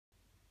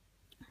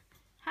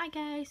Hi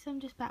guys, so I'm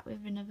just back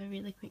with another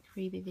really quick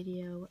freebie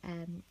video,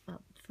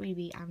 well,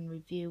 freebie and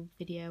review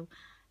video.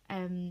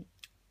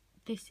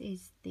 This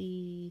is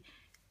the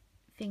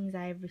things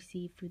I've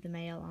received through the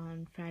mail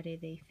on Friday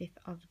the 5th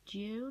of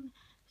June,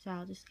 so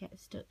I'll just get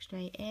stuck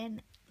straight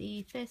in.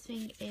 The first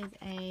thing is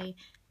a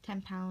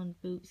 £10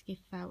 Boots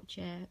gift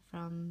voucher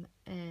from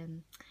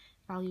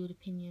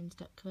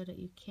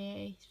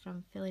valuedopinions.co.uk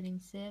from filling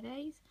in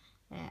surveys.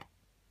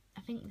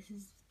 I think this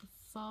is the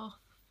fourth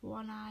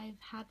one I've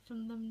had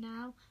from them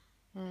now,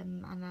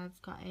 and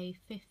I've got a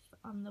fifth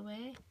on the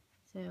way,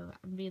 so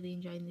I'm really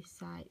enjoying this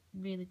site,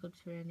 really good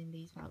for earning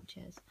these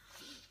vouchers.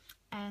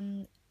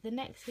 The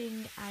next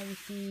thing I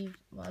received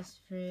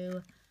was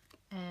through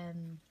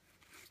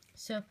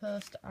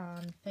Post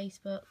on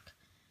Facebook,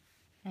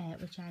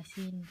 which I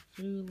seen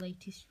through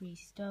latest free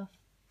stuff,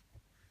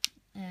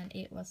 and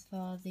it was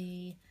for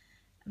the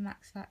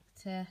Max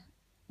Factor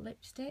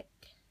lipstick.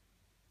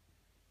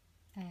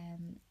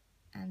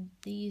 And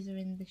these are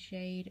in the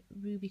shade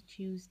Ruby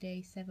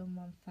Tuesday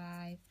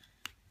 715.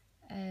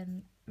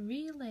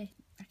 Really,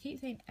 I keep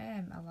saying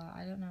a lot,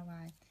 I don't know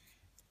why,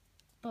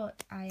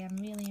 but I am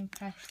really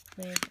impressed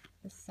with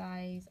the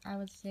size. I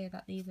would say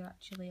that these are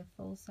actually a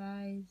full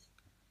size,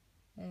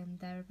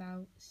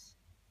 thereabouts,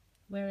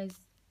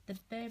 whereas the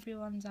Burberry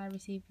ones I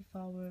received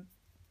before were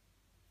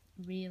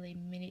really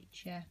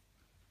miniature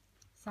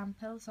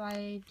samples. So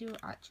I do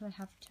actually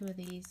have two of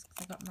these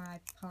because I got my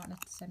partner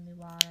to send me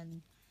one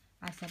and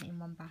I sent him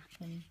one back,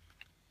 and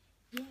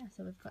yeah,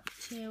 so we've got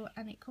two,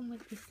 and it comes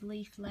with this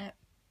leaflet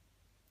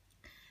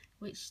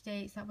which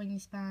states that when you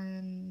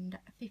spend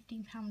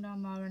 £15 or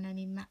more on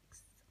any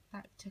Max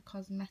Factor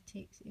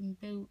cosmetics in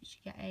Boots,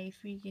 you get a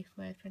free gift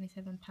worth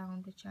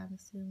 £27, which I'm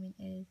assuming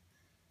is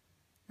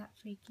that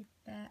free gift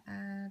there,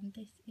 and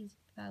this is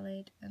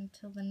valid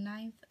until the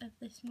 9th of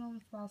this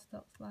month while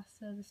stocks last,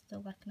 so there's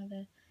still like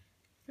another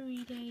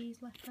 3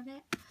 days left on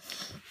it.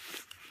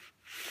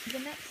 The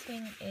next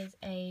thing is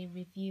a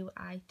review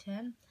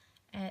item.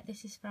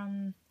 This is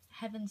from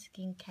Heaven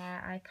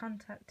Skincare. I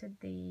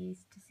contacted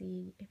these to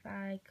see if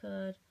I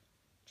could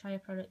try a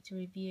product to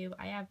review.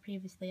 I have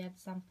previously had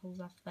samples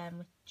off them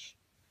which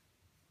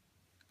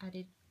I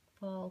did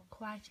fall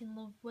quite in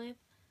love with,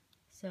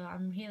 so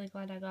I'm really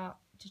glad I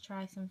got to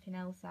try something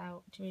else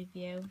out to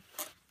review.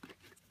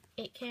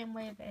 It came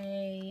with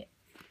a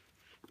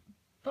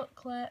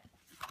booklet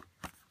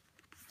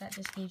that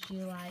just gives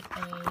you like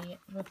a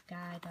rough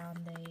guide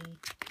on the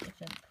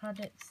different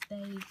products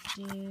they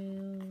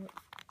do,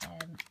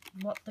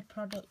 what the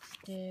products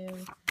do.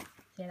 So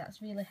yeah,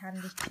 that's really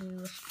handy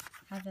to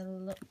have a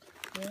look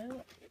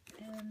through.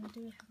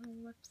 Do we have a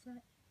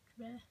website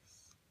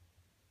address?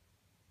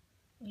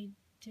 We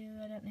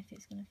do. I don't know if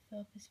it's going to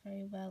focus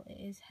very well. It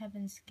is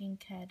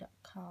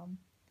heavenskincare.com.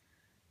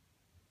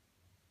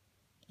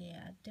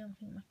 Yeah, I don't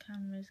think my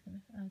camera is going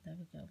to... Oh, there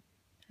we go.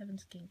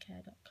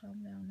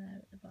 heavenskincare.com down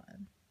there at the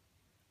bottom.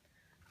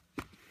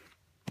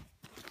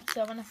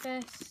 So when I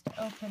first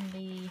opened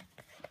the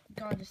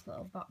gorgeous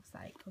little box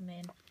that it come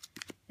in,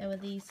 there were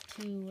these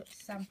two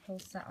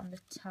samples sat on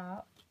the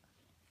top.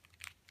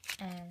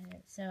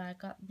 So I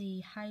got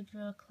the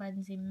Hydro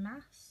Cleansing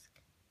Mask,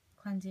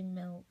 Cleansing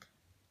Milk,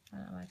 I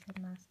don't know why I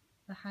said mask,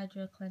 the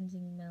Hydro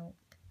Cleansing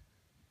Milk,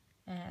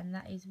 and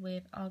that is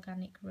with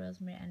organic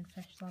rosemary and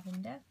fresh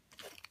lavender.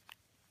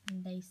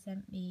 And they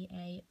sent me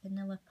a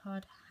vanilla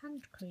pod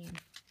hand cream.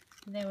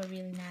 They were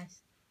really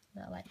nice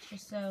little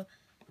extras. So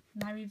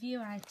my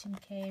review item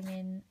came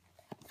in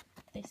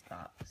this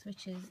box,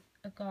 which is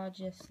a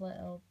gorgeous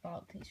little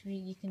box. It's really,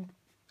 you can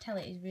tell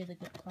it is really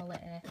good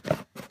quality.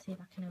 Let's see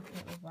if I can open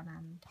it with one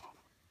hand.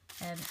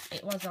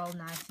 It was all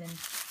nice and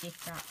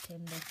gift wrapped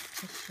in this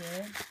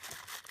tissue.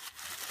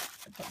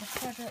 But the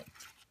product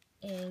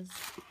is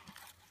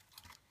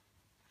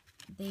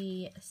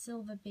the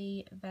Silver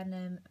Bee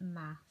Venom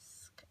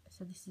Mask.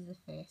 So this is a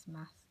face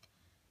mask.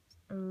 It's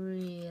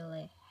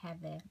really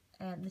heavy.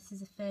 This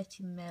is a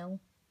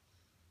 30ml.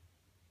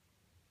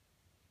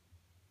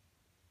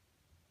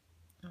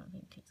 I don't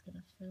think it's going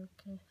to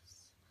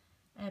focus.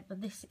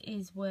 But this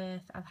is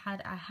worth, I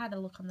had a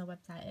look on the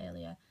website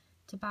earlier.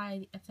 To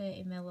buy a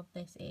 30ml of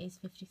this, it is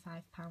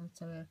 £55,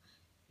 so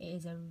it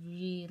is a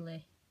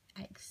really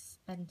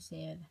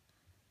expensive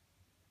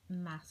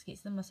mask.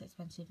 It's the most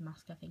expensive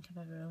mask I think I've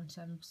ever owned,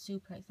 so I'm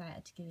super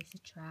excited to give this a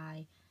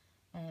try,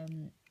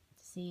 to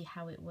see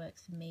how it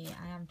works for me.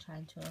 I am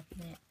trying to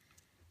open it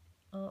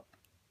up,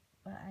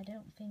 but I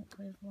don't think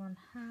with one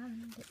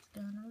hand it's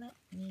going to let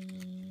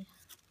me.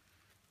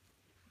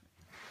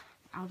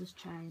 I'll just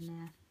try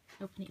and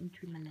open it in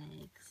between my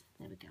legs.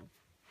 There we go.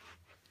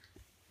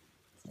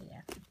 So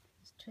yeah,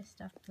 just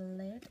twist off the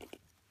lid,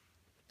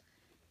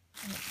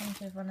 and it comes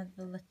with one of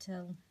the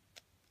little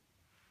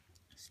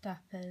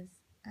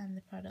stoppers, and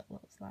the product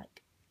looks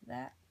like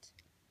that.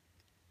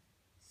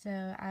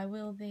 So I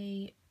will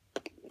be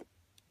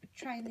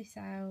trying this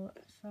out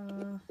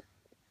for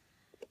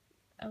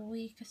a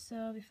week or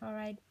so before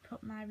I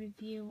put my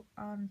review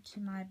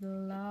onto my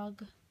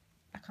blog.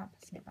 I can't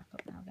put it back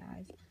up now,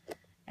 guys.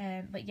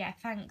 But yeah,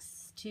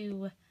 thanks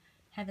to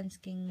Heaven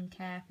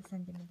Skincare for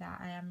sending me that.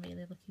 I am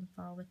really looking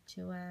forward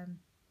to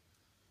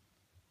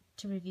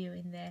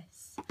reviewing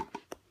this.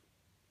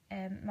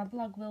 My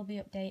blog will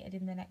be updated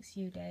in the next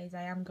few days.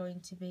 I am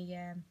going to be,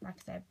 like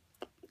I said,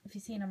 if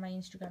you've seen on my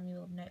Instagram, you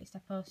will have noticed I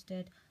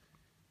posted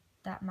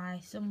that my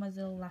son was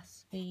ill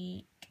last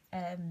week.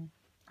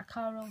 A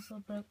car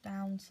also broke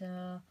down,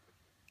 so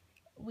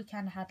we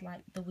kind of had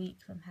like the week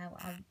from hell.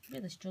 I'm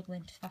really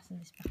struggling to fasten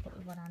this back up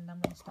with one hand. I'm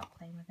going to stop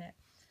playing with it.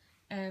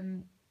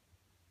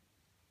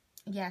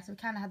 Yeah, so we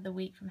kind of had the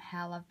week from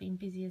hell. I've been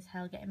busy as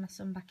hell getting my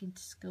son back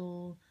into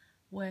school,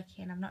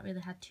 working. I've not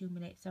really had 2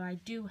 minutes, so I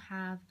do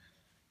have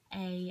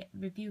a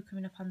review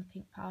coming up on the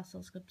Pink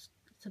Parcel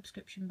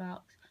subscription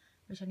box,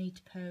 which I need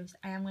to post.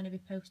 I am going to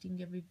be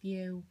posting a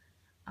review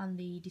on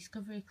the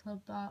Discovery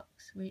Club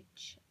box,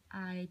 which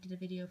I did a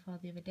video for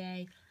the other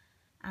day,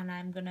 and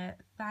I'm going to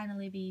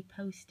finally be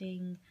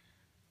posting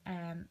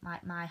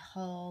like my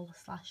haul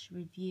 /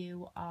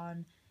 review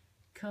on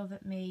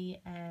Covet Me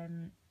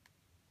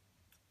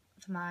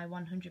for my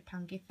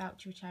 £100 gift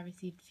voucher, which I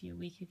received a few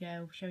weeks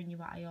ago, showing you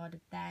what I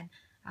ordered then.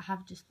 I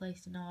have just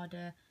placed an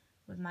order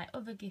with my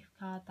other gift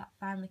card that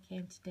finally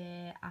came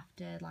today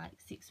after like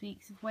 6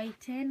 weeks of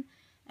waiting.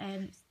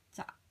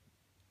 So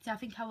I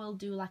think I will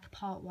do like a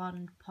part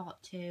 1,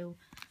 part 2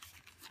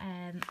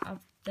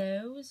 of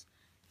those.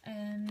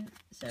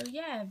 So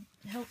yeah,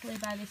 hopefully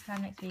by this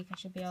time next week I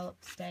should be all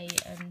up to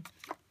date, and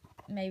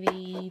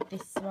maybe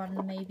this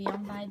one may be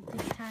on by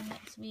this time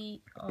next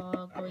week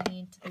or going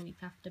into the week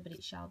after, but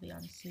it shall be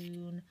on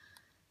soon.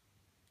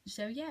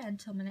 So yeah,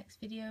 until my next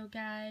video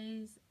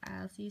guys,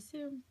 I'll see you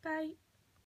soon. Bye.